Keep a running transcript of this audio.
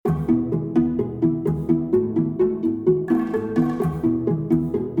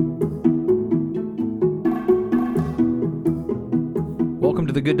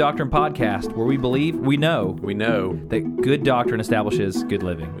the Good Doctrine Podcast, where we believe, we know that good doctrine establishes good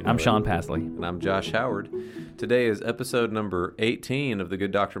living. I'm Sean Pasley. And I'm Josh Howard. Today is episode number 18 of the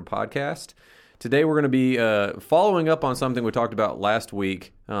Good Doctrine Podcast. Today we're going to be following up on something we talked about last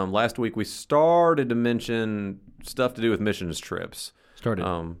week. Last week we started to mention stuff to do with missions trips.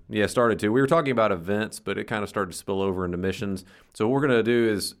 Started to. We were talking about events, but it kind of started to spill over into missions. So what we're going to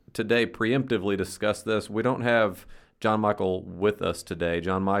do is today preemptively discuss this. We don't have John Michael with us today.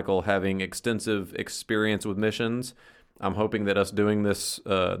 John Michael having extensive experience with missions. I'm hoping that us doing this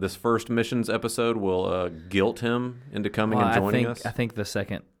first missions episode will guilt him into coming and joining us. I think the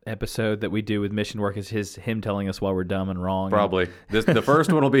second episode that we do with mission work is him telling us why we're dumb and wrong. Probably. The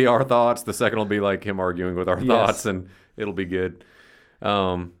first one will be our thoughts. The second will be like him arguing with our thoughts, and it'll be good.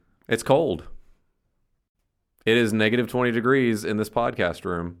 It's cold. It is negative 20 degrees in this podcast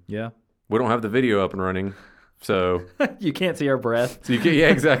room. Yeah. We don't have the video up and running. So you can't see our breath. So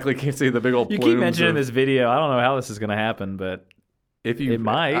exactly. Can't see the big old plumes. You keep mentioning this video. I don't know how this is going to happen, but it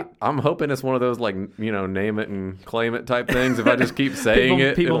might. I'm hoping it's one of those name it and claim it type things. If I just keep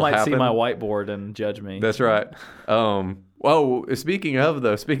saying people might happen. see my whiteboard and judge me. That's right. Speaking of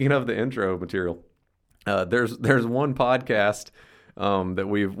the intro material, there's one podcast that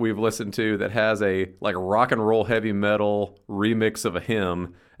we've listened to that has a rock and roll heavy metal remix of a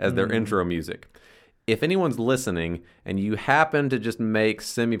hymn as their intro music. If anyone's listening and you happen to just make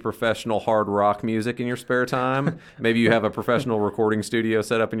semi-professional hard rock music in your spare time, maybe you have a professional recording studio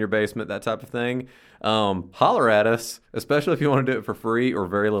set up in your basement, that type of thing, holler at us, especially if you want to do it for free or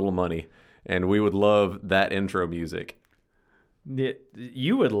very little money. And we would love that intro music.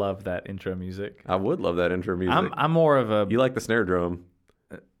 You would love that intro music. I would love that intro music. I'm more of a... You like the snare drum.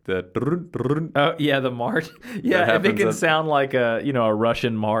 The march. Yeah, if it can sound like a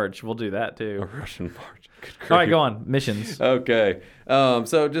Russian march, we'll do that too. A Russian march. All right, go on. Missions. Okay.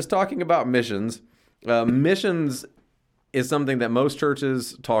 So just talking about missions. Missions is something that most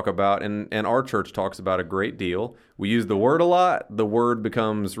churches talk about, and our church talks about a great deal. We use the word a lot. The word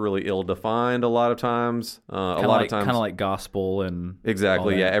becomes really ill-defined a lot of times. Kind of like gospel and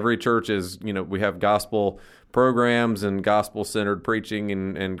exactly. Yeah, every church is. We have gospel programs and gospel-centered preaching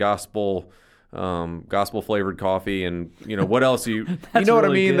and gospel flavored coffee and what else you know what really I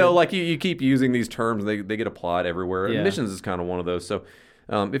mean good. Though, like you keep using these terms, they get applied everywhere. Yeah. And missions is kind of one of those. So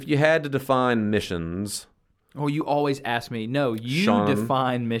if you had to define missions. Oh, you always ask me. No, you Sean,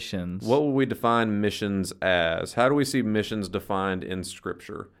 define missions. What would we define missions as? How do we see missions defined in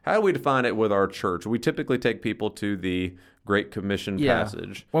Scripture? How do we define it with our church? We typically take people to the Great Commission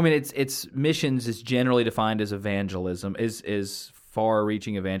passage. Well, I mean, it's missions is generally defined as evangelism, is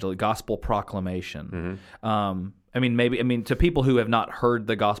far-reaching evangelism, gospel proclamation. Mm-hmm. To people who have not heard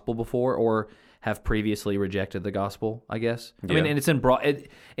the gospel before or have previously rejected the gospel, I guess. Yeah. And it's in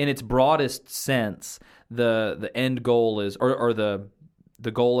its broadest sense. The end goal is, or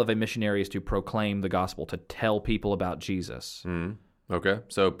the goal of a missionary is to proclaim the gospel, to tell people about Jesus. Mm. Okay,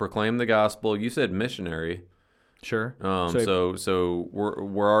 so proclaim the gospel. You said missionary. Sure. So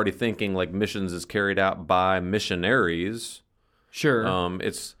we're already thinking like missions is carried out by missionaries. Sure.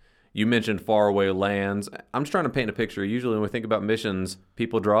 You mentioned faraway lands. I'm just trying to paint a picture. Usually when we think about missions,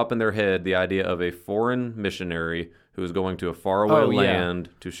 people draw up in their head the idea of a foreign missionary who is going to a faraway land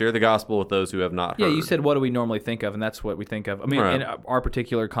to share the gospel with those who have not heard. Yeah, you said, what do we normally think of? And that's what we think of. I mean, right. In our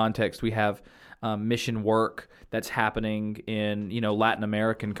particular context, we have mission work that's happening in, Latin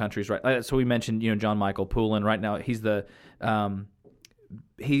American countries, right? So we mentioned, John Michael Poulin. Right now, he's the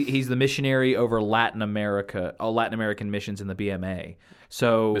he's the missionary over Latin American missions in the BMA.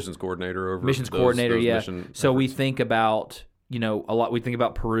 So missions coordinator over those yeah. So we think about a lot. We think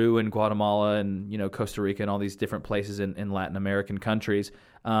about Peru and Guatemala and Costa Rica and all these different places in Latin American countries,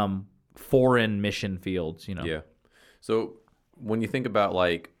 foreign mission fields. Yeah. So when you think about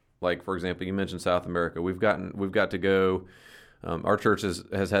like for example, you mentioned South America. We've got to go. Our church has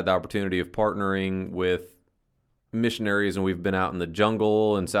had the opportunity of partnering with missionaries, and we've been out in the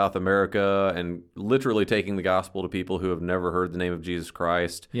jungle in South America and literally taking the gospel to people who have never heard the name of Jesus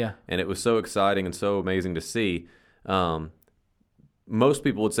Christ. Yeah. And it was so exciting and so amazing to see. Most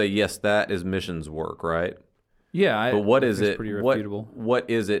people would say, yes, that is missions work, right? Yeah. But what is it? Pretty refutable. What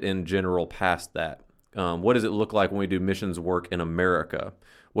is it in general past that? What does it look like when we do missions work in America?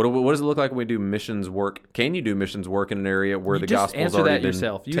 What does it look like when we do missions work? Can you do missions work in an area where the gospel's already been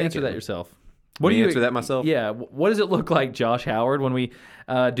taken? You answer that yourself. What do you answer that myself? Yeah. What does it look like, Josh Howard, when we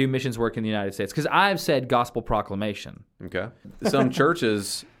do missions work in the United States? Because I've said gospel proclamation. Okay. Some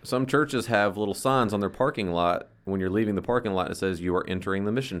churches have little signs on their parking lot when you're leaving the parking lot. It says you are entering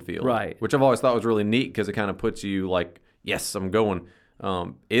the mission field. Right. Which I've always thought was really neat because it kind of puts you like, yes, I'm going.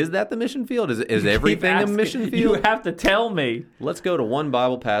 Is that the mission field? Is You everything keep a mission asking- field? You have to tell me. Let's go to one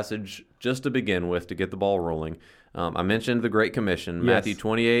Bible passage just to begin with to get the ball rolling. I mentioned the Great Commission, Yes. Matthew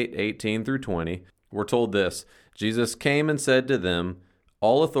 28:18 through 20. We're told this: Jesus came and said to them,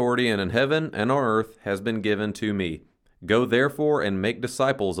 "All authority in heaven and on earth has been given to me. Go therefore and make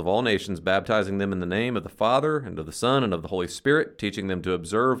disciples of all nations, baptizing them in the name of the Father and of the Son and of the Holy Spirit, teaching them to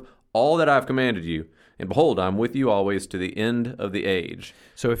observe all that I've commanded you. And behold, I'm with you always to the end of the age."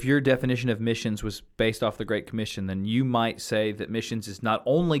 So if your definition of missions was based off the Great Commission, then you might say that missions is not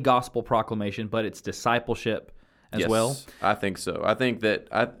only gospel proclamation, but it's discipleship as Yes, well. I think so. I think that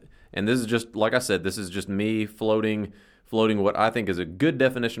and this is just, like I said, this is just me floating what I think is a good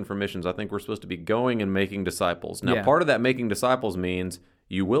definition for missions. I think we're supposed to be going and making disciples. Now, Yeah. part of that making disciples means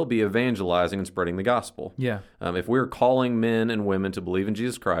you will be evangelizing and spreading the gospel. Yeah. If we're calling men and women to believe in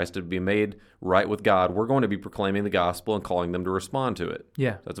Jesus Christ, to be made right with God, we're going to be proclaiming the gospel and calling them to respond to it.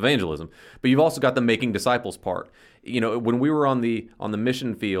 Yeah. That's evangelism. But you've also got the making disciples part. When we were on the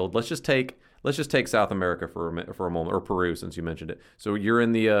mission field, let's just take South America for a moment, or Peru, since you mentioned it. So you're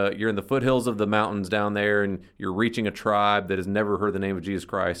in the foothills of the mountains down there, and you're reaching a tribe that has never heard the name of Jesus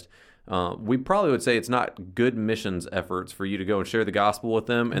Christ. We probably would say it's not good missions efforts for you to go and share the gospel with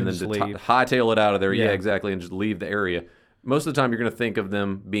them and then just to leave. hightail it out of there. Yeah. Yeah, exactly, and just leave the area. Most of the time, you're going to think of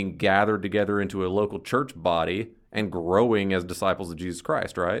them being gathered together into a local church body and growing as disciples of Jesus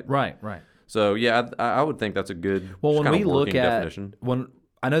Christ, right? Right. So yeah, I would think that's a good Well, just when kind we of look working at definition.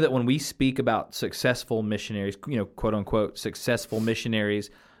 I know that when we speak about successful missionaries, quote unquote successful missionaries,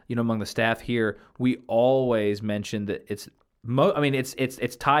 among the staff here, we always mention that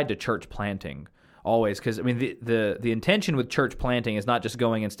it's tied to church planting always, because the intention with church planting is not just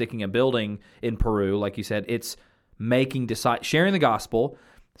going and sticking a building in Peru, like you said. It's making sharing the gospel,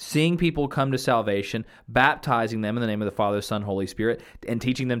 seeing people come to salvation, baptizing them in the name of the Father, Son, Holy Spirit, and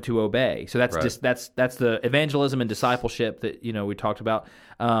teaching them to obey. So that's Right. just that's the evangelism and discipleship that we talked about.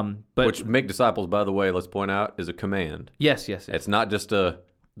 But Which make disciples, by the way, let's point out, is a command. yes. It's not just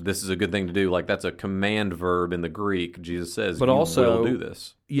this is a good thing to do. Like, that's a command verb in the Greek. Jesus says, But you also, will do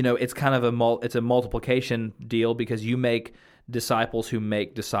this. It's kind of it's a multiplication deal, because you make disciples who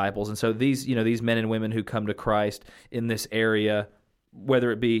make disciples, and so these men and women who come to Christ in this area,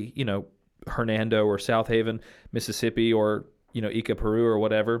 whether it be Hernando or South Haven, Mississippi, or Ica, Peru, or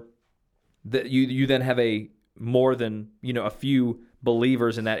whatever, that you then have more than a few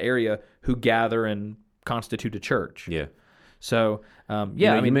believers in that area who gather and constitute a church. Yeah. So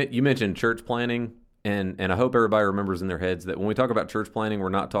you mentioned church planting, and I hope everybody remembers in their heads that when we talk about church planting, we're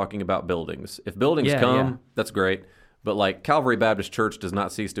not talking about buildings. If buildings come, that's great. But like Calvary Baptist Church does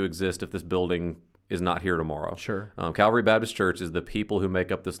not cease to exist if this building is not here tomorrow. Sure. Calvary Baptist Church is the people who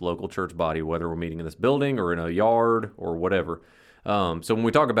make up this local church body, whether we're meeting in this building or in a yard or whatever. So when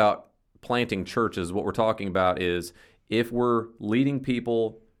we talk about planting churches, what we're talking about is if we're leading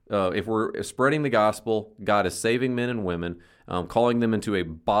people, if we're spreading the gospel, God is saving men and women, calling them into a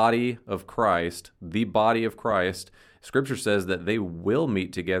body of Christ, the body of Christ. Scripture says that they will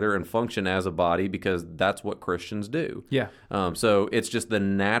meet together and function as a body, because that's what Christians do. Yeah. So it's just the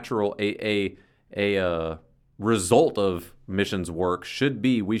natural a result of missions work should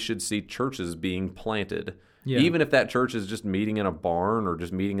be we should see churches being planted. Yeah. Even if that church is just meeting in a barn or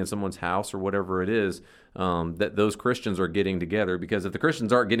just meeting in someone's house or whatever it is, that those Christians are getting together. Because if the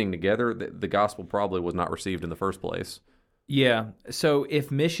Christians aren't getting together, the gospel probably was not received in the first place. Yeah. So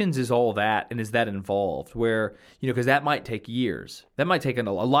if missions is all that, and is that involved, where, because that might take years, that might take a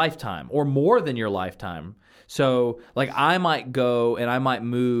lifetime or more than your lifetime. So like I might go and I might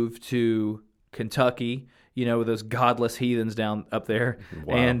move to Kentucky, with those godless heathens down up there.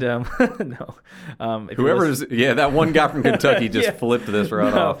 Wow. And no, that one guy from Kentucky just flipped this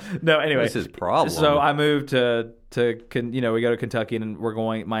right off. No, anyway, That's his problem. So I moved to we go to Kentucky, and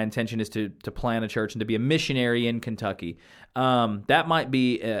my intention is to plant a church and to be a missionary in Kentucky. That might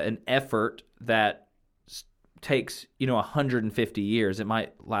be an effort that takes 150 years. It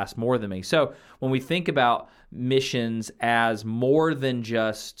might last more than me. So when we think about missions as more than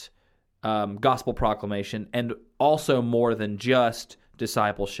just gospel proclamation, and also more than just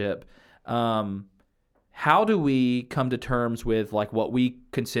discipleship, how do we come to terms with like what we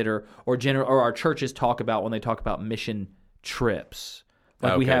consider or our churches talk about when they talk about mission trips?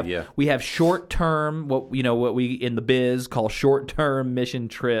 Like we have short term, what we in the biz call short term mission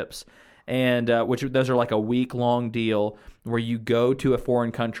trips, and which those are like a week long deal where you go to a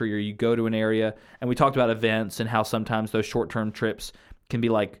foreign country or you go to an area. And we talked about events and how sometimes those short term trips can be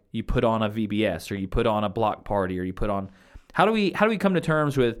like you put on a VBS or you put on a block party or you put on. How do we come to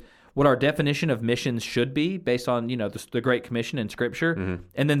terms with what our definition of missions should be based on, the Great Commission in Scripture,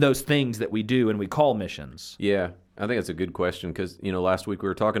 and then those things that we do and we call missions? Yeah, I think that's a good question because, last week we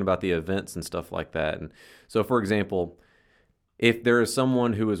were talking about the events and stuff like that. And so, for example, if there is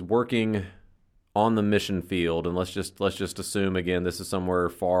someone who is working on the mission field, and let's just assume again this is somewhere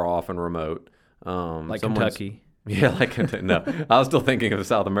far off and remote, like Kentucky. Yeah, like no, I was still thinking of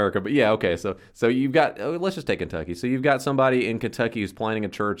South America, but yeah, okay. So you've got let's just take Kentucky. So you've got somebody in Kentucky who's planting a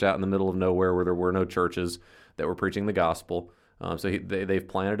church out in the middle of nowhere where there were no churches that were preaching the gospel. They've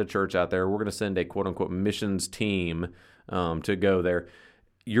planted a church out there. We're going to send a quote unquote missions team to go there.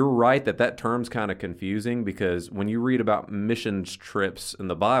 You're right that term's kind of confusing because when you read about missions trips in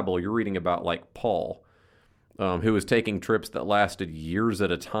the Bible, you're reading about like Paul, who was taking trips that lasted years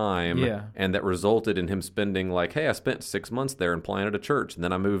at a time, and that resulted in him spending like, hey, I spent 6 months there and planted a church, and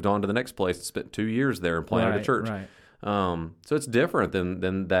then I moved on to the next place and spent 2 years there and planted a church. Right. So it's different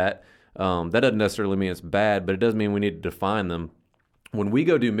than that. That doesn't necessarily mean it's bad, but it does mean we need to define them. When we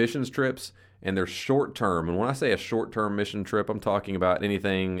go do missions trips, and they're short term, and when I say a short term mission trip, I'm talking about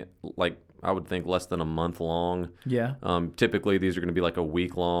anything like I would think less than a month long. Yeah. Typically, these are going to be like a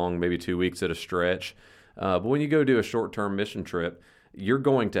week long, maybe 2 weeks at a stretch. But when you go do a short term mission trip, you're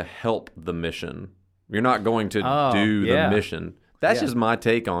going to help the mission. You're not going to do the mission. That's just my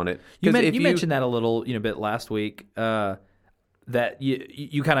take on it. You mentioned that a little, bit last week. That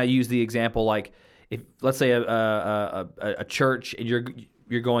you kind of use the example like if let's say a church and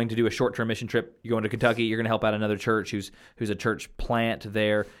you're going to do a short-term mission trip. You're going to Kentucky. You're going to help out another church who's a church plant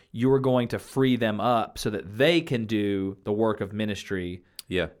there. You're going to free them up so that they can do the work of ministry.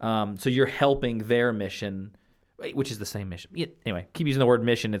 Yeah. So you're helping their mission, which is the same mission. Anyway, keep using the word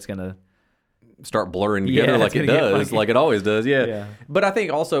mission. It's going to start blurring together like it does, like it always does. Yeah. But I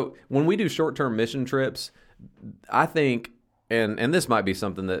think also when we do short-term mission trips, I think, and this might be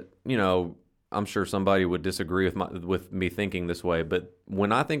something that, I'm sure somebody would disagree with me thinking this way, but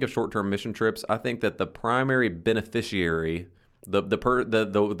when I think of short-term mission trips, I think that the primary beneficiary, the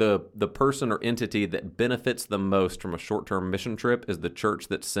person or entity that benefits the most from a short-term mission trip is the church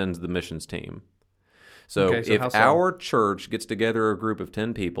that sends the missions team. So if our church gets together a group of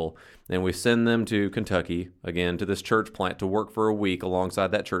 10 people and we send them to Kentucky, again, to this church plant to work for a week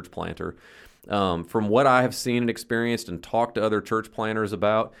alongside that church planter, from what I have seen and experienced and talked to other church planters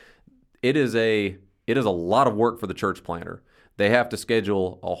about, it is a lot of work for the church planter. They have to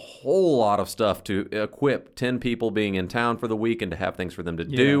schedule a whole lot of stuff to equip 10 people being in town for the week and to have things for them to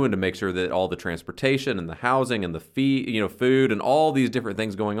do and to make sure that all the transportation and the housing and the food and all these different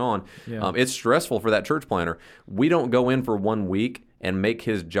things going on. Yeah. It's stressful for that church planter. We don't go in for 1 week and make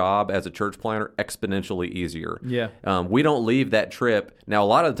his job as a church planter exponentially easier. Yeah. We don't leave that trip. Now, a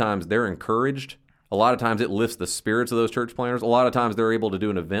lot of the times they're encouraged. A lot of times it lifts the spirits of those church planners. A lot of times they're able to do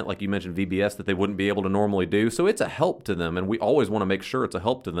an event, like you mentioned, VBS, that they wouldn't be able to normally do. So it's a help to them, and we always want to make sure it's a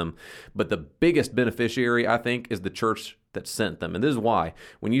help to them. But the biggest beneficiary, I think, is the church that sent them. And this is why.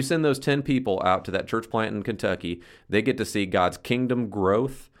 When you send those 10 people out to that church plant in Kentucky, they get to see God's kingdom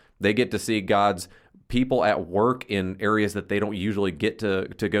growth. They get to see God's people at work in areas that they don't usually get to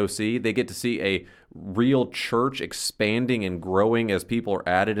go see. They get to see a real church expanding and growing as people are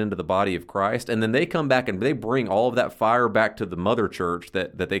added into the body of Christ. And then they come back and they bring all of that fire back to the mother church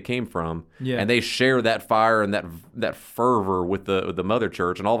that they came from. Yeah. And they share that fire and that fervor with the mother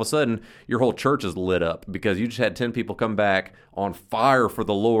church. And all of a sudden, your whole church is lit up because you just had 10 people come back on fire for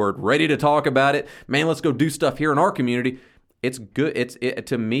the Lord, ready to talk about it. Man, let's go do stuff here in our community. It's good.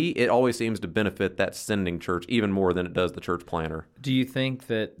 To me, it always seems to benefit that sending church even more than it does the church planter. Do you think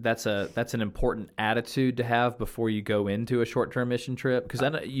that that's an important attitude to have before you go into a short-term mission trip?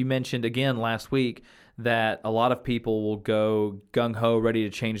 Because you mentioned again last week that a lot of people will go gung-ho, ready to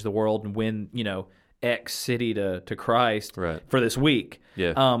change the world and win, X city to Christ for this week,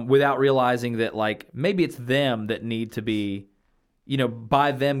 without realizing that maybe it's them that need to be,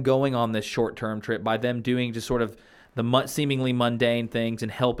 by them going on this short-term trip, by them doing just sort of the seemingly mundane things and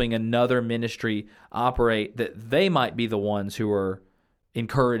helping another ministry operate, that they might be the ones who are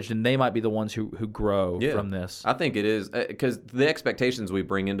encouraged and they might be the ones who grow from this. I think it is because the expectations we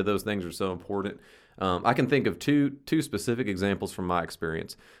bring into those things are so important. I can think of two specific examples from my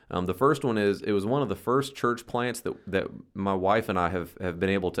experience. The first one is it was one of the first church plants that my wife and I have been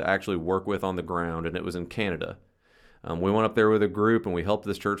able to actually work with on the ground, and it was in Canada. We went up there with a group, and we helped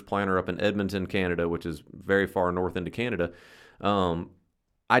this church planter up in Edmonton, Canada, which is very far north into Canada.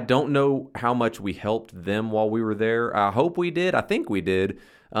 I don't know how much we helped them while we were there. I hope we did. I think we did.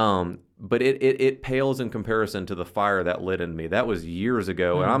 But it pales in comparison to the fire that lit in me. That was years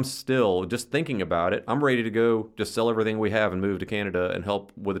ago, and I'm still just thinking about it. I'm ready to go just sell everything we have and move to Canada and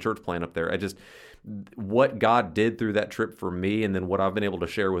help with a church plant up there. What God did through that trip for me, and then what I've been able to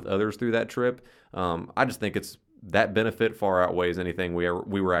share with others through that trip, I just think that benefit far outweighs anything we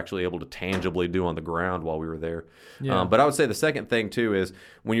were actually able to tangibly do on the ground while we were there. Yeah. But I would say the second thing too is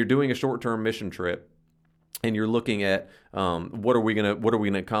when you're doing a short-term mission trip, and you're looking at what are we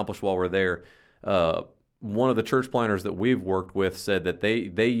gonna accomplish while we're there. One of the church planners that we've worked with said that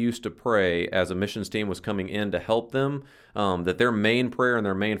they used to pray as a missions team was coming in to help them, that their main prayer and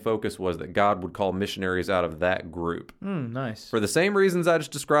their main focus was that God would call missionaries out of that group. Nice. For the same reasons I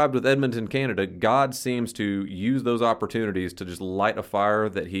just described with Edmonton, Canada, God seems to use those opportunities to just light a fire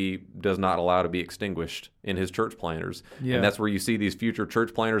that he does not allow to be extinguished in his church planners. Yeah. And that's where you see these future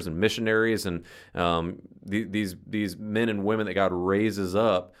church planners and missionaries and these men and women that God raises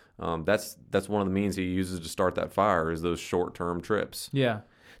up. That's one of the means he uses to start that fire is those short-term trips. Yeah.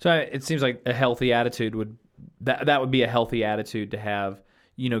 So it seems like a healthy attitude would be a healthy attitude to have,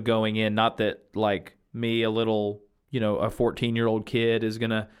 going in. Not that like me, a little, a 14-year-old kid is going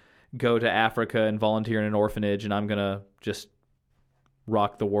to go to Africa and volunteer in an orphanage and I'm going to just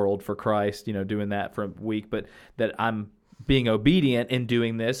rock the world for Christ, doing that for a week, but that I'm being obedient in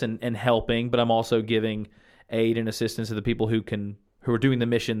doing this and helping, but I'm also giving aid and assistance to the people who are doing the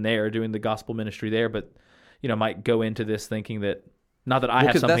mission there, doing the gospel ministry there, but, might go into this thinking that, not that I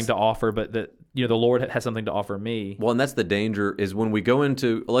have something to offer, but that, the Lord has something to offer me. Well, and that's the danger is when we go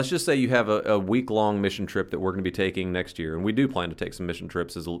into, let's just say you have a week-long mission trip that we're going to be taking next year, and we do plan to take some mission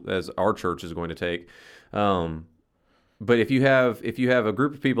trips as our church is going to take. But if you have a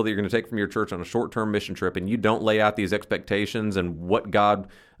group of people that you're going to take from your church on a short-term mission trip and you don't lay out these expectations and what God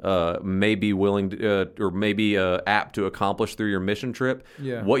may be willing to, or may be apt to accomplish through your mission trip,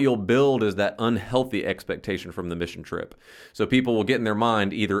 what you'll build is that unhealthy expectation from the mission trip. So people will get in their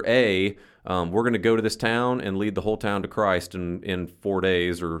mind either A, we're going to go to this town and lead the whole town to Christ in 4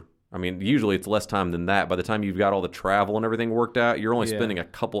 days, or usually it's less time than that. By the time you've got all the travel and everything worked out, you're only spending a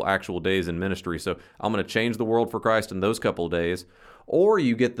couple actual days in ministry. So I'm going to change the world for Christ in those couple of days. Or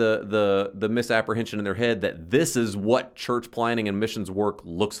you get the misapprehension in their head that this is what church planning and missions work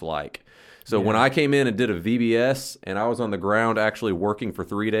looks like. So when I came in and did a VBS and I was on the ground actually working for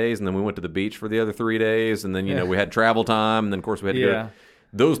 3 days, and then we went to the beach for the other 3 days, and then we had travel time, and then of course we had to go.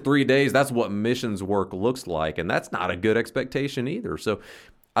 Those 3 days, that's what missions work looks like, and that's not a good expectation either. So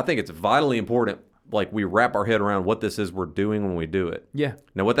I think it's vitally important, like we wrap our head around what this is we're doing when we do it. Yeah.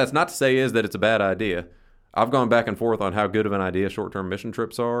 Now, what that's not to say is that it's a bad idea. I've gone back and forth on how good of an idea short-term mission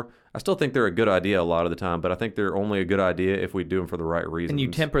trips are. I still think they're a good idea a lot of the time, but I think they're only a good idea if we do them for the right reasons. And you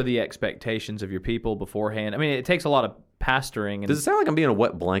temper the expectations of your people beforehand. It takes a lot of pastoring. And does it sound like I'm being a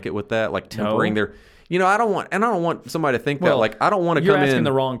wet blanket with that? Like tempering their... I don't want somebody to think that, like, I don't want to come in... You're asking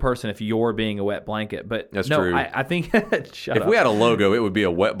the wrong person if you're being a wet blanket, but... That's true. I think... If we had a logo, it would be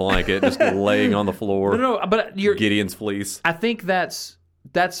a wet blanket just laying on the floor. No, but you're... Gideon's fleece. I think that's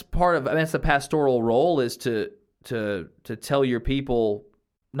part of... that's the pastoral role, is to tell your people...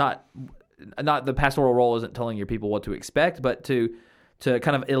 Not the pastoral role isn't telling your people what to expect, but to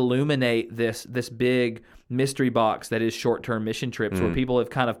kind of illuminate this big mystery box that is short-term mission trips, where people have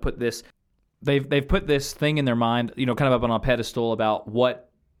kind of put this... They've put this thing in their mind, kind of up on a pedestal about what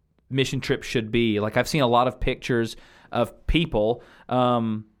mission trips should be. Like, I've seen a lot of pictures of people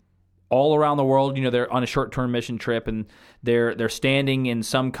all around the world. They're on a short-term mission trip, and they're standing in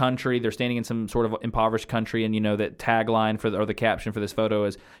some country. They're standing in some sort of impoverished country, and that tagline or the caption for this photo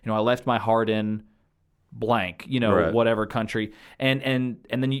is, I left my heart in blank, right. Whatever country, and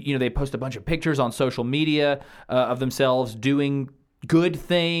then they post a bunch of pictures on social media of themselves doing good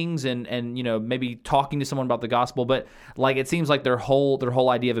things and maybe talking to someone about the gospel, but like it seems like their whole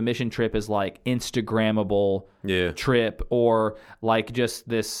idea of a mission trip is like Instagrammable trip, or like just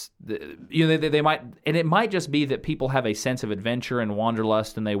this they might, and it might just be that people have a sense of adventure and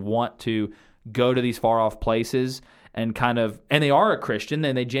wanderlust and they want to go to these far off places and and they are a Christian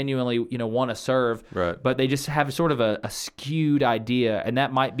and they genuinely want to serve, right, but they just have sort of a skewed idea, and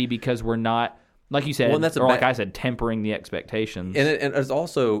that might be because we're not, like you said, like I said, tempering the expectations. And it's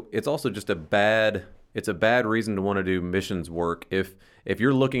also just a bad reason to want to do missions work. If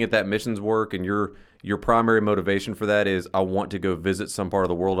you're looking at that missions work and your primary motivation for that is, I want to go visit some part of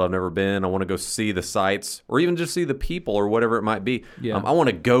the world I've never been, I want to go see the sights, or even just see the people, or whatever it might be. I want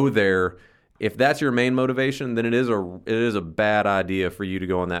to go there if that's your main motivation, then it is a bad idea for you to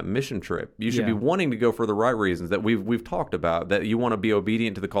go on that mission trip. You should be wanting to go for the right reasons that we've talked about, that you want to be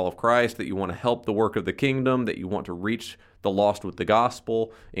obedient to the call of Christ, that you want to help the work of the kingdom, that you want to reach the lost with the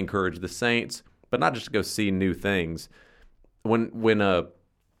gospel, encourage the saints, but not just to go see new things. I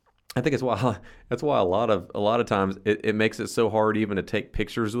think that's why a lot of times it makes it so hard even to take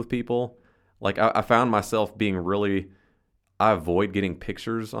pictures with people. Like I found myself being I avoid getting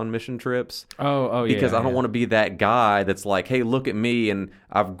pictures on mission trips. Oh, because I don't want to be that guy that's like, hey, look at me, and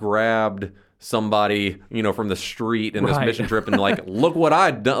I've grabbed somebody, from the street in this mission trip, and like, look what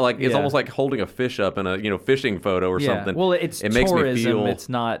I've done. Like, it's almost like holding a fish up in a fishing photo or something. Well, it makes tourism. Me feel, it's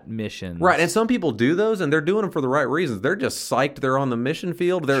not missions, right? And some people do those, and they're doing them for the right reasons. They're just psyched they're on the mission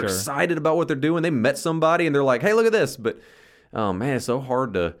field. They're excited about what they're doing. They met somebody, and they're like, hey, look at this. But oh man, it's so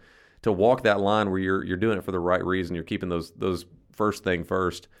hard to walk that line where you're doing it for the right reason. You're keeping those first thing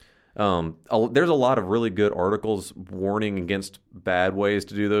first. There's a lot of really good articles warning against bad ways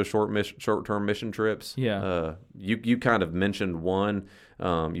to do those short-term mission trips. Yeah. You kind of mentioned one.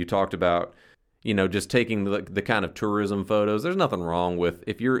 You talked about just taking the kind of tourism photos. There's nothing wrong with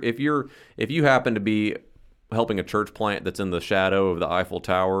if you happen to be helping a church plant that's in the shadow of the Eiffel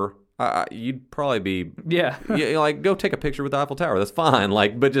Tower. You'd probably be like, go take a picture with the Eiffel Tower. That's fine.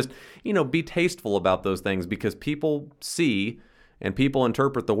 Like, but just be tasteful about those things, because people see and people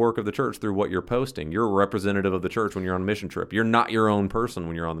interpret the work of the church through what you're posting. You're a representative of the church when you're on a mission trip. You're not your own person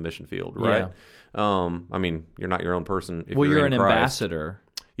when you're on the mission field, right? Yeah. I mean, you're not your own person if you're in an Christ. Ambassador.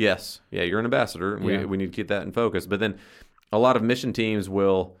 Yes, yeah, you're an ambassador. We need to keep that in focus. But then, a lot of mission teams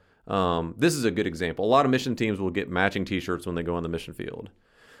will. This is a good example. A lot of mission teams will get matching T-shirts when they go on the mission field.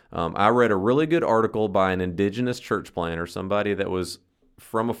 I read a really good article by an indigenous church planter, somebody that was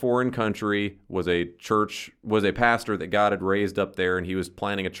from a foreign country, was a pastor that God had raised up there, and he was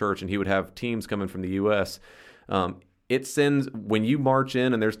planning a church, and he would have teams coming from the U.S. It sends, when you march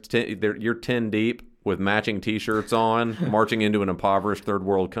in and you're 10 deep with matching T-shirts on, marching into an impoverished third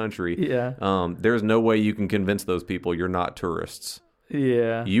world country. There's no way you can convince those people you're not tourists.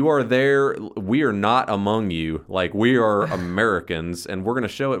 Yeah. You are there. We are not among you. Like, we are Americans, and we're going to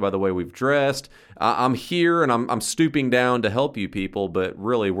show it by the way we've dressed. I'm here, and I'm stooping down to help you people, but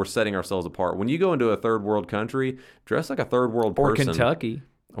really, we're setting ourselves apart. When you go into a third world country, dress like a third world person.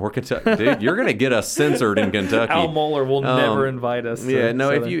 Or Kentucky. Dude, you're going to get us censored in Kentucky. Al Mohler will never invite us.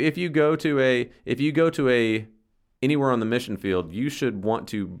 If you go to a anywhere on the mission field, you should want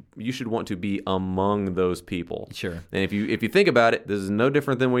to be among those people. Sure. And if you think about it, this is no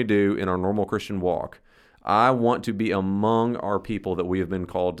different than we do in our normal Christian walk. I want to be among our people that we have been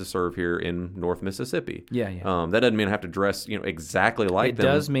called to serve here in North Mississippi. Yeah. That doesn't mean I have to dress, exactly like them. It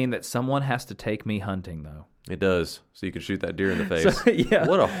does mean that someone has to take me hunting, though. It does, so you can shoot that deer in the face.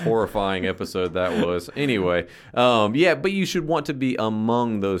 What a horrifying episode that was. Anyway, but you should want to be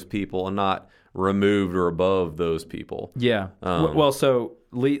among those people and not removed or above those people. Yeah. Well, so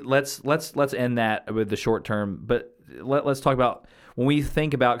let's end that with the short term, but let's talk about when we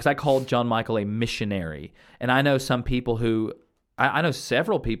think about, because I called John Michael a missionary, and I know some people who, I know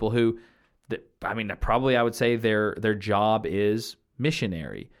several people who, probably I would say their job is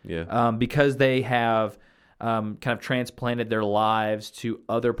missionary. Yeah. Because they have kind of transplanted their lives to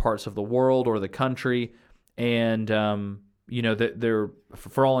other parts of the world or the country, and they're,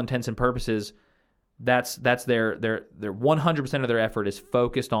 for all intents and purposes, that's their 100% of their effort is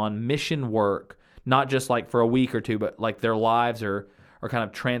focused on mission work, not just like for a week or two, but like their lives are kind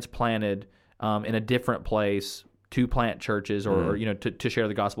of transplanted in a different place to plant churches or to share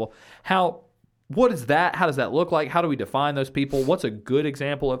the gospel. What is that? How does that look like? How do we define those people? What's a good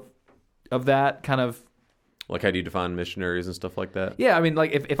example of that kind of? Like, how do you define missionaries and stuff like that? Yeah,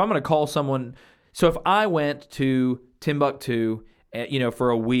 like if I'm going to call someone, so if I went to Timbuktu,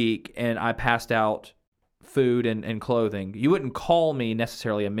 for a week and I passed out food and clothing, you wouldn't call me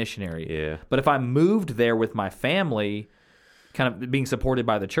necessarily a missionary. Yeah. But if I moved there with my family, kind of being supported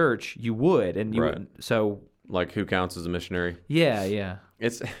by the church, you would, and you wouldn't. So, like, who counts as a missionary? Yeah.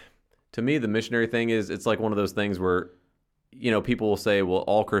 It's, to me, the missionary thing it's like one of those things where, people will say, well,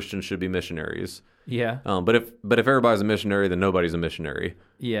 all Christians should be missionaries. Yeah. But if everybody's a missionary, then nobody's a missionary.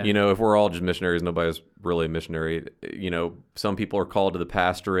 Yeah. If we're all just missionaries, nobody's really a missionary. Some people are called to the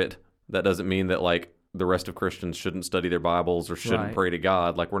pastorate. That doesn't mean that, like, the rest of Christians shouldn't study their Bibles or shouldn't pray to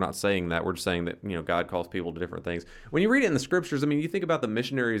God. Like, we're not saying that. We're just saying that, God calls people to different things. When you read it in the Scriptures, you think about the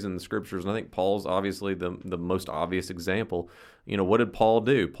missionaries in the Scriptures, and I think Paul's obviously the most obvious example. What did Paul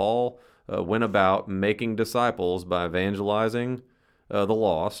do? Paul went about making disciples by evangelizing the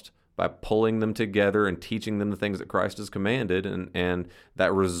lost, by pulling them together and teaching them the things that Christ has commanded, and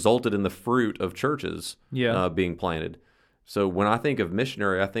that resulted in the fruit of churches being planted. So when I think of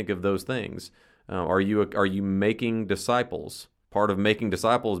missionary, I think of those things. Are you making disciples? Part of making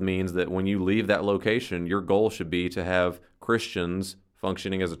disciples means that when you leave that location, your goal should be to have Christians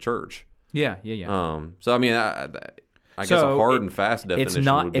functioning as a church. Yeah. So I mean, I guess a hard and fast definition it's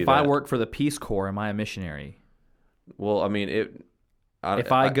not, would be if I work for the Peace Corps, am I a missionary? Well, I mean,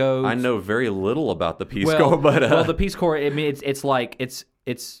 I know very little about the Peace Corps, but the Peace Corps, I mean, it's like it's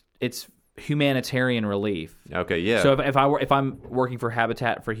humanitarian relief. Okay, yeah. So if I'm working for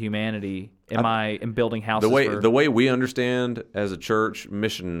Habitat for Humanity, I building houses? The way we understand as a church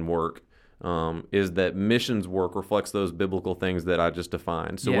mission work is that missions work reflects those biblical things that I just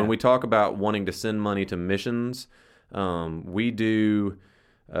defined. So when we talk about wanting to send money to missions, we do.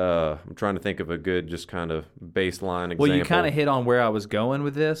 I'm trying to think of a good, just kind of baseline example. Well, you kind of hit on where I was going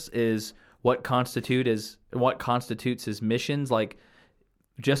with this. Is what constitutes as missions. Like,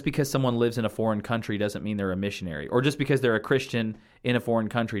 just because someone lives in a foreign country doesn't mean they're a missionary, or just because they're a Christian in a foreign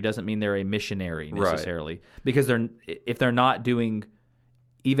country doesn't mean they're a missionary necessarily. Right. Because if they're not doing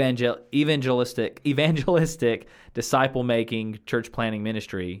evangelistic disciple making church planting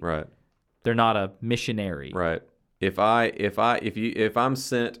ministry, right, they're not a missionary. Right. If I'm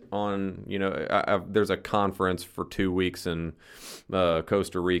sent on, there's a conference for 2 weeks in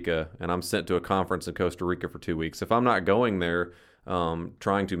Costa Rica, and I'm sent to a conference in Costa Rica for 2 weeks. If I'm not going there,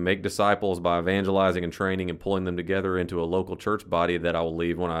 trying to make disciples by evangelizing and training and pulling them together into a local church body that I will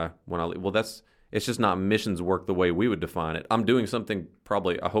leave when I leave, well, it's just not missions work the way we would define it. I'm doing something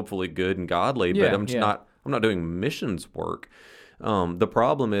probably hopefully good and godly, but I'm not doing missions work. The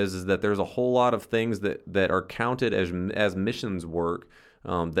problem is that there's a whole lot of things that are counted as missions work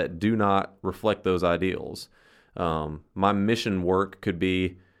that do not reflect those ideals. My mission work could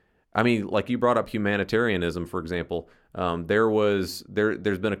be, I mean, like you brought up humanitarianism, for example. There's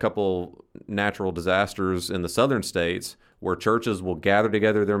been a couple natural disasters in the southern states where churches will gather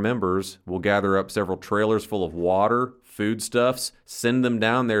together their members, will gather up several trailers full of water, foodstuffs, send them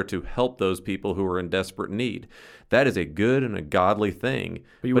down there to help those people who are in desperate need. That is a good and a godly thing,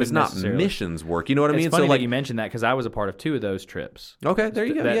 but it's not missions work. You know what I mean? It's funny that you mentioned that, because I was a part of 2 of those trips. Okay, there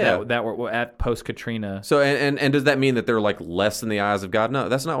you go. That were at post-Katrina. So, and does that mean that they're like less in the eyes of God? No,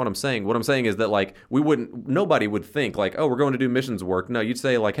 that's not what I'm saying. What I'm saying is that like nobody would think like, oh, we're going to do missions work. No, you'd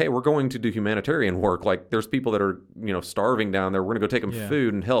say like, hey, we're going to do humanitarian work. Like there's people that are starving down there. We're going to go take them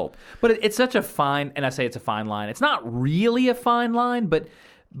food and help. But it's such a fine, and I say it's a fine line. It's not really a fine line,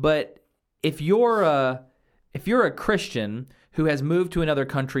 but if you're a Christian who has moved to another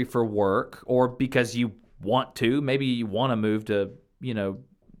country for work, or because you want to, maybe you want to move to,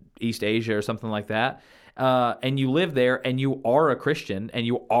 East Asia or something like that, and you live there and you are a Christian and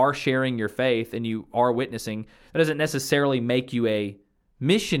you are sharing your faith and you are witnessing, that doesn't necessarily make you a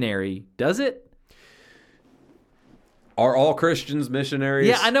missionary, does it? Are all Christians missionaries?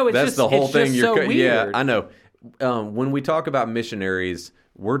 Yeah, I know. That's the whole thing. So weird. Yeah, I know. When we talk about missionaries,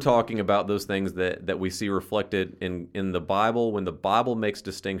 we're talking about those things that we see reflected in the Bible when the Bible makes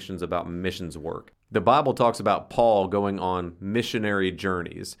distinctions about missions work. The Bible talks about Paul going on missionary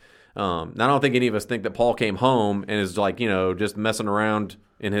journeys. I don't think any of us think that Paul came home and is like, just messing around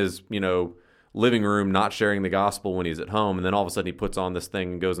in his, living room, not sharing the gospel when he's at home, and then all of a sudden he puts on this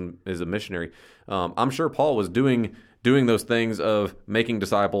thing and goes and is a missionary. I'm sure Paul was doing those things of making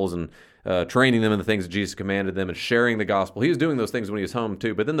disciples and training them in the things that Jesus commanded them and sharing the gospel. He was doing those things when he was home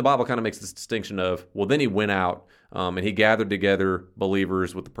too. But then the Bible kind of makes this distinction of, well, then he went out and he gathered together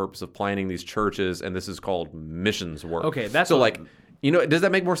believers with the purpose of planting these churches, and this is called missions work. Okay, that's so like, does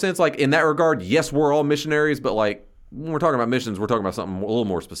that make more sense? Like in that regard, yes, we're all missionaries, but like when we're talking about missions, we're talking about something a little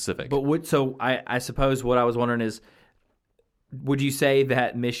more specific. But I suppose what I was wondering is, would you say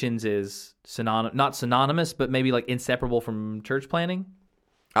that missions is not synonymous, but maybe like inseparable from church planting?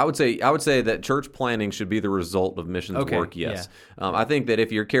 I would say that church planting should be the result of missions work. Yes, yeah. I think that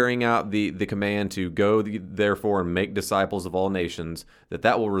if you're carrying out the command to go therefore and make disciples of all nations,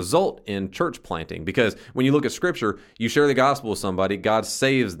 that will result in church planting. Because when you look at Scripture, you share the gospel with somebody, God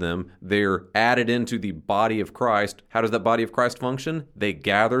saves them, they're added into the body of Christ. How does that body of Christ function? They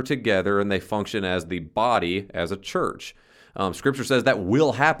gather together and they function as the body, as a church. Scripture says that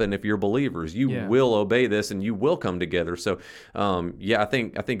will happen if you're believers. You will obey this, and you will come together. So, I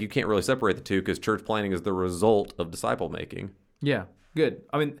think you can't really separate the two, because church planting is the result of disciple making. Yeah, good.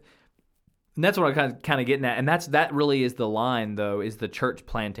 I mean, and that's what I'm kind of getting at, and that really is the line, though, is the church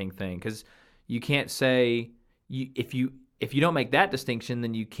planting thing, because you can't say if you don't make that distinction,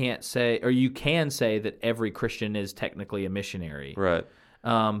 then you can't say, or you can say that every Christian is technically a missionary, right?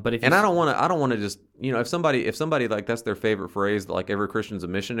 But if and I don't want to just, if somebody like that's their favorite phrase, like every Christian's a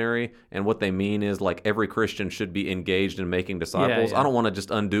missionary, and what they mean is like every Christian should be engaged in making disciples. Yeah. I don't want to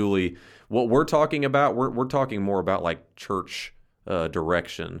just unduly what we're talking about. We're talking more about like church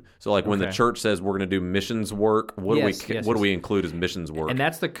direction. So like when the church says we're going to do missions work, what do we include as missions work? And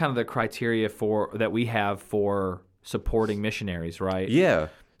that's the kind of the criteria that we have for supporting missionaries, right? Yeah.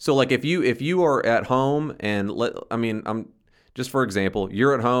 So like if you are at home and I'm just for example,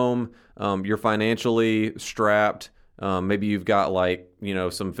 you're at home, you're financially strapped. Maybe you've got like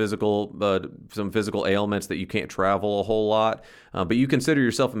some physical ailments that you can't travel a whole lot, but you consider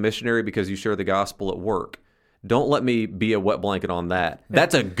yourself a missionary because you share the gospel at work. Don't let me be a wet blanket on that.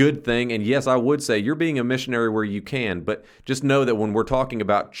 That's a good thing, and yes, I would say you're being a missionary where you can, but just know that when we're talking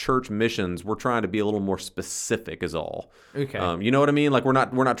about church missions, we're trying to be a little more specific is all. Okay. You know what I mean? Like we're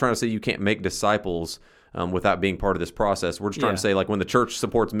not trying to say you can't make disciples without being part of this process. We're just trying to say, like, when the church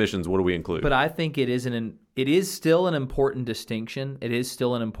supports missions, what do we include? But I think it is still an important distinction. It is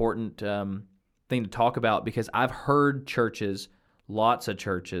still an important thing to talk about because I've heard churches, lots of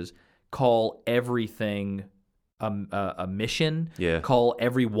churches, call everything a mission, call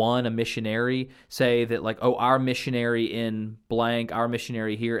everyone a missionary, say that like, oh, our missionary in blank, our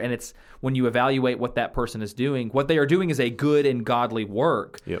missionary here. And it's when you evaluate what that person is doing, what they are doing is a good and godly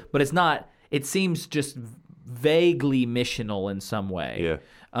work, but it's not, it seems just vaguely missional in some way.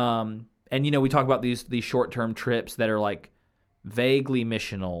 And, we talk about these short-term trips that are like vaguely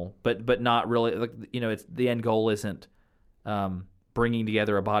missional, but not really, like, it's the end goal isn't bringing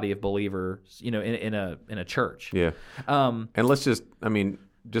together a body of believers, in a church. And let's just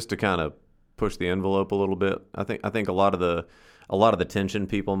to kind of push the envelope a little bit. I think a lot of the tension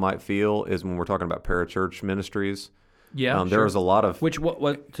people might feel is when we're talking about parachurch ministries. There is a lot of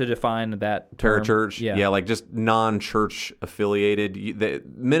what to define that term? Parachurch. Like just non-church affiliated the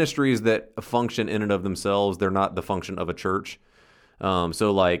ministries that function in and of themselves. They're not the function of a church.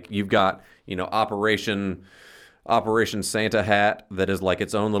 So like you've got Operation Santa Hat that is like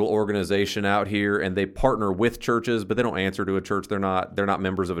its own little organization out here, and they partner with churches, but they don't answer to a church. They're not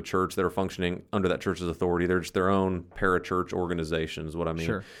members of a church that are functioning under that church's authority. They're just their own parachurch organization is what I mean.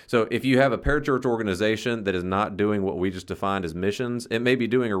 Sure. So if you have a parachurch organization that is not doing what we just defined as missions, it may be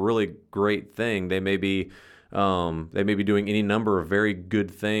doing a really great thing. They may be doing any number of very good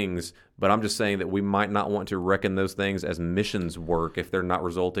things, but I'm just saying that we might not want to reckon those things as missions work if they're not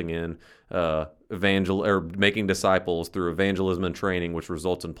resulting in or making disciples through evangelism and training, which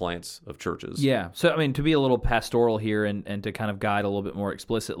results in plants of churches. Yeah. So, to be a little pastoral here and to kind of guide a little bit more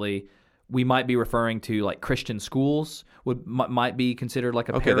explicitly, we might be referring to like Christian schools might be considered like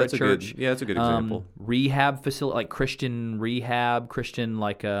a parachurch. That's a good example. Rehab facility, like Christian rehab, Christian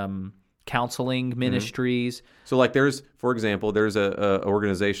like counseling ministries. So like there's a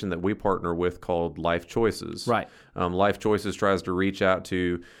organization that we partner with called Life Choices. Right. Life Choices tries to reach out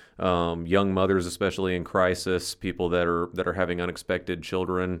to young mothers, especially in crisis, people that are having unexpected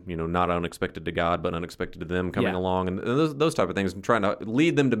children, not unexpected to God, but unexpected to them coming along, and those type of things, and trying to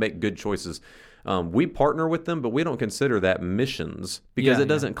lead them to make good choices. We partner with them, but we don't consider that missions because it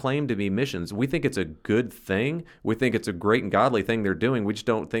doesn't claim to be missions. We think it's a good thing. We think it's a great and godly thing they're doing. We just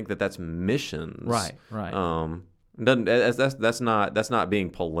don't think that that's missions. Right. That's not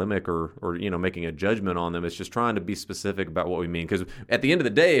being polemic or making a judgment on them. It's just trying to be specific about what we mean. Because at the end of the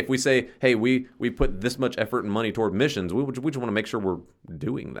day, if we say, hey, we put this much effort and money toward missions, we just want to make sure we're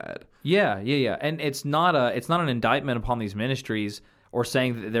doing that. Yeah. And it's not an indictment upon these ministries or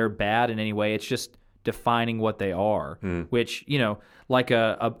saying that they're bad in any way. It's just defining what they are, which, like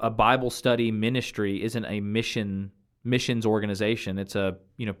a Bible study ministry isn't a missions organization. It's a,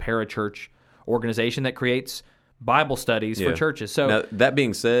 parachurch organization that creates Bible studies for churches. So now, that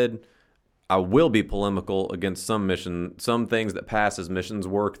being said, I will be polemical against some things that pass as missions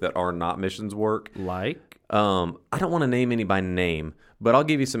work that are not missions work. Like? I don't want to name any by name, but I'll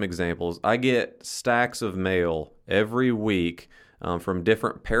give you some examples. I get stacks of mail every week from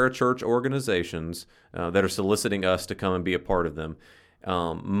different parachurch organizations that are soliciting us to come and be a part of them.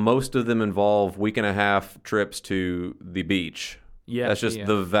 Most of them involve week-and-a-half trips to the beach. That's just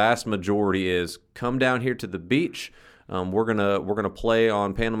the vast majority is come down here to the beach. We're gonna play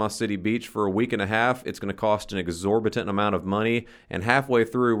on Panama City Beach for a week and a half. It's gonna cost an exorbitant amount of money, and halfway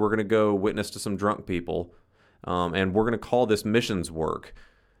through, we're gonna go witness to some drunk people, and we're gonna call this missions work.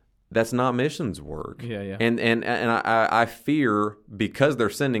 That's not missions work. And I fear because they're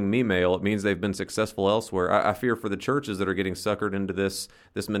sending me mail, it means they've been successful elsewhere. I fear for the churches that are getting suckered into this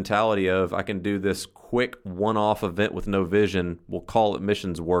mentality of I can do this quick one-off event with no vision. We'll call it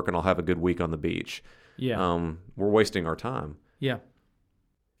missions work, and I'll have a good week on the beach. We're wasting our time.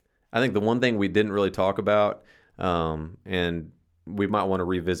 I think the one thing we didn't really talk about, and we might want to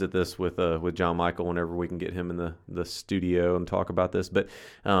revisit this with John Michael whenever we can get him in the studio and talk about this. But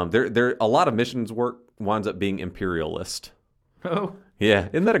there a lot of missions work winds up being imperialist. Oh, yeah,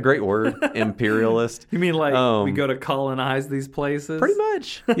 isn't that a great word? Imperialist. you mean like we go to colonize these places? Pretty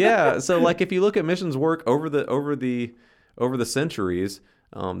much. Yeah. So like if you look at missions work over the centuries.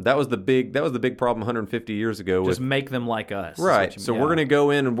 That was the big problem 150 years ago. Just make them like us. Right. So we're going to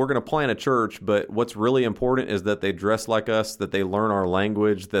go in and we're going to plant a church, but what's really important is that they dress like us, that they learn our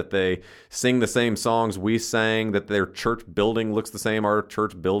language, that they sing the same songs we sang, that their church building looks the same our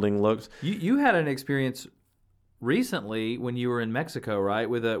church building looks. You had an experience recently when you were in Mexico,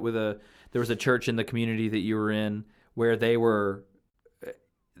 right? There was a church in the community that you were in where they were,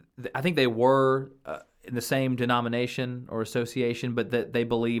 I think they were in the same denomination or association, but that they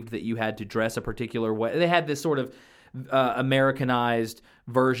believed that you had to dress a particular way. They had this sort of Americanized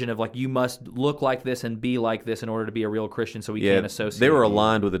version of like, you must look like this and be like this in order to be a real Christian, so we can't associate. They were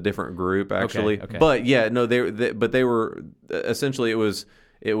aligned with a different group, actually. Okay. But yeah, no, they were essentially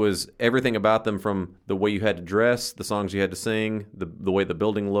it was everything about them, from the way you had to dress, the songs you had to sing, the way the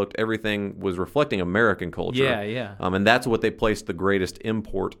building looked, everything was reflecting American culture. Yeah. And that's what they placed the greatest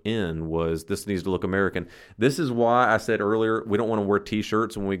import in, was this needs to look American. This is why I said earlier, we don't want to wear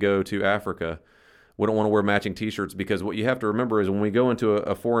T-shirts when we go to Africa. We don't want to wear matching T-shirts, because what you have to remember is when we go into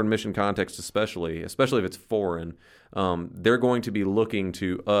a foreign mission context, especially if it's foreign, they're going to be looking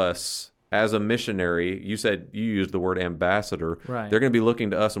to us as a missionary. You said you used the word ambassador. Right. They're going to be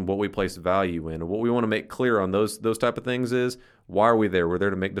looking to us and what we place value in. And what we want to make clear on those type of things is, why are we there? We're there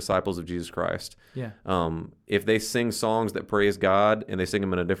to make disciples of Jesus Christ. Yeah. If they sing songs that praise God and they sing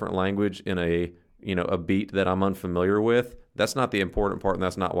them in a different language, in a beat that I'm unfamiliar with, that's not the important part, and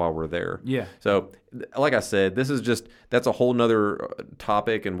that's not why we're there. Yeah. So, like I said, that's a whole nother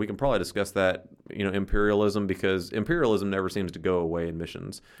topic, and we can probably discuss that, imperialism, because imperialism never seems to go away in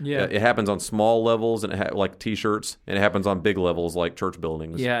missions. Yeah. It happens on small levels, and like T-shirts, and it happens on big levels like church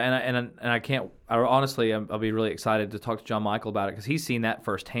buildings. Yeah, I'll be really excited to talk to John Michael about it, because he's seen that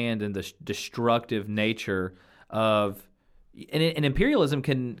firsthand in the destructive nature of, and imperialism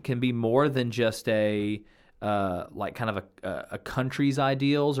can be more than just a like kind of a country's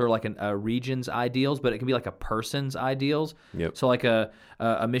ideals or like a region's ideals, but it can be like a person's ideals. Yep. So like a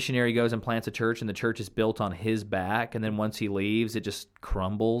missionary goes and plants a church, and the church is built on his back, and then once he leaves, it just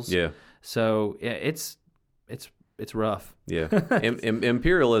crumbles. Yeah. So it's rough. Yeah.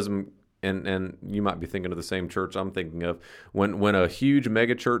 Imperialism. And you might be thinking of the same church I'm thinking of. When a huge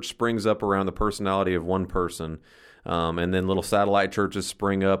mega church springs up around the personality of one person, and then little satellite churches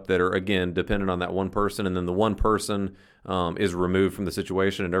spring up that are, again, dependent on that one person, and then the one person is removed from the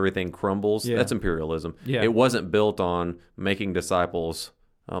situation and everything crumbles. Yeah. That's imperialism. Yeah. It wasn't built on making disciples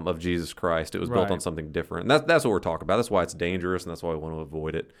of Jesus Christ. It was built Right. on something different. And that's what we're talking about. That's why it's dangerous, and that's why we want to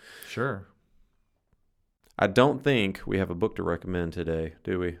avoid it. Sure. I don't think we have a book to recommend today,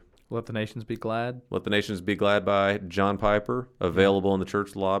 do we? Let the Nations Be Glad. Let the Nations Be Glad by John Piper, available in the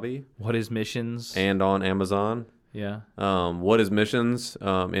church lobby What is missions? and on Amazon. Yeah. What is missions?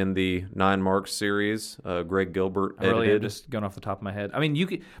 In the 9 Marks series, Greg Gilbert I really am edited. just going off the top of my head. I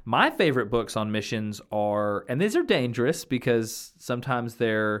mean, my favorite books on missions are, and these are dangerous because sometimes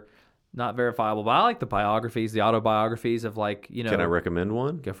they're not verifiable, but I like the biographies, the autobiographies of Can I recommend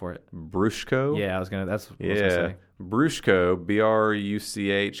one? Go for it. Bruchko. Yeah, that's what I was going to say. Bruchko,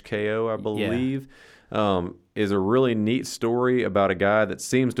 Bruchko, I believe, is a really neat story about a guy that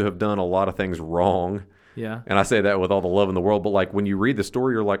seems to have done a lot of things wrong. Yeah. And I say that with all the love in the world, but like when you read the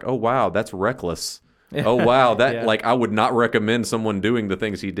story, you're like, oh wow, that's reckless. Oh wow, that Yeah. like I would not recommend someone doing the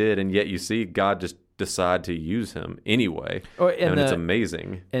things he did, and yet you see God just decide to use him anyway. And it's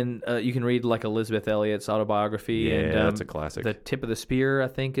amazing. And you can read like Elizabeth Elliot's autobiography. Yeah, and, that's a classic. The Tip of the Spear, I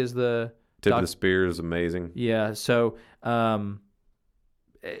think, is the Tip of the Spear is amazing. Yeah. So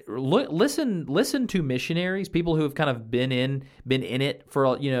listen to missionaries, people who have kind of been in it for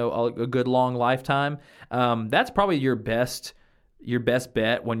a good long lifetime. That's probably your best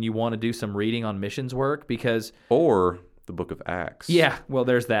bet when you want to do some reading on missions work, because Or the Book of Acts. yeah, well,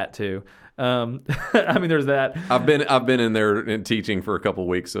 there's that too. I mean, there's that. I've been in there and teaching for a couple of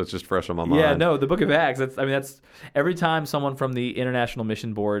weeks, so it's just fresh on my mind. Yeah, no, the Book of Acts. That's every time someone from the International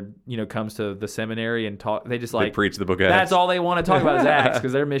Mission Board, comes to the seminary and talk, they just They preach the Book of Acts. That's all they want to talk about is Acts,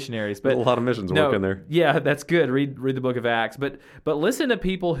 because they're missionaries. But a lot of missions work in there. Yeah, that's good. Read the Book of Acts, but listen to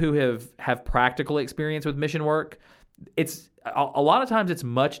people who have practical experience with mission work. It's a lot of times it's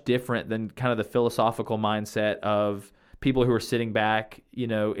much different than kind of the philosophical mindset of people who are sitting back,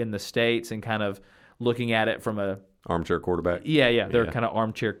 in the States and kind of looking at it from a Armchair quarterback. yeah. They're kind of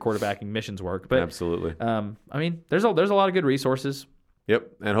armchair quarterbacking missions work. But absolutely. I mean, there's a lot of good resources.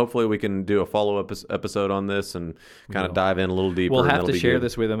 Yep, and hopefully we can do a follow-up episode on this and kind of dive in a little deeper. We'll have to share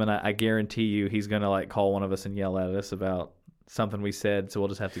this with him, and I guarantee you he's going to like call one of us and yell at us about something we said, so we'll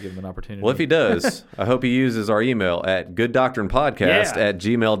just have to give him an opportunity. Well, if he does, I hope he uses our email at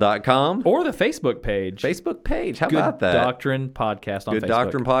gooddoctrinepodcast@gmail.com. Or the Facebook page. How about that? Good Doctrine Podcast on Facebook. Good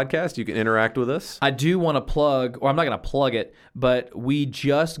Doctrine Podcast. You can interact with us. I do want to plug, or I'm not going to plug it, but we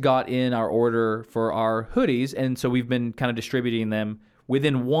just got in our order for our hoodies, and so we've been kind of distributing them.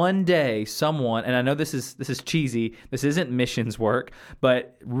 Within one day, someone, and I know this is cheesy, this isn't missions work,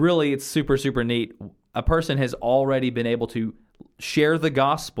 but really it's super, super neat. A person has already been able to share the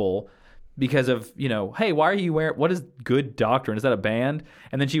gospel because of, hey, why are you wearing, what is Good Doctrine? Is that a band?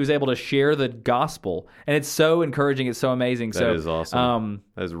 And then she was able to share the gospel. And it's so encouraging. It's so amazing. That is awesome.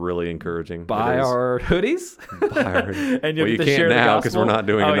 That is really encouraging. Buy our hoodies. And you'll get to share now because we're not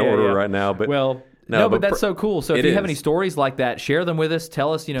doing an order right now. But No, but that's so cool. So if you have any stories like that, share them with us.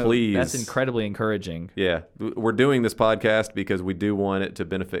 Tell us, please. That's incredibly encouraging. Yeah. We're doing this podcast because we do want it to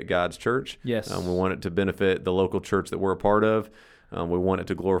benefit God's church. Yes. We want it to benefit the local church that we're a part of. We want it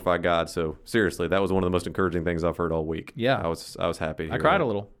to glorify God. So seriously, that was one of the most encouraging things I've heard all week. Yeah. I was happy. I cried a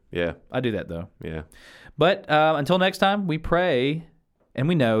little. Yeah. I do that though. Yeah. But until next time, we pray and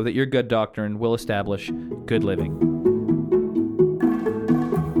we know that your good doctrine will establish good living.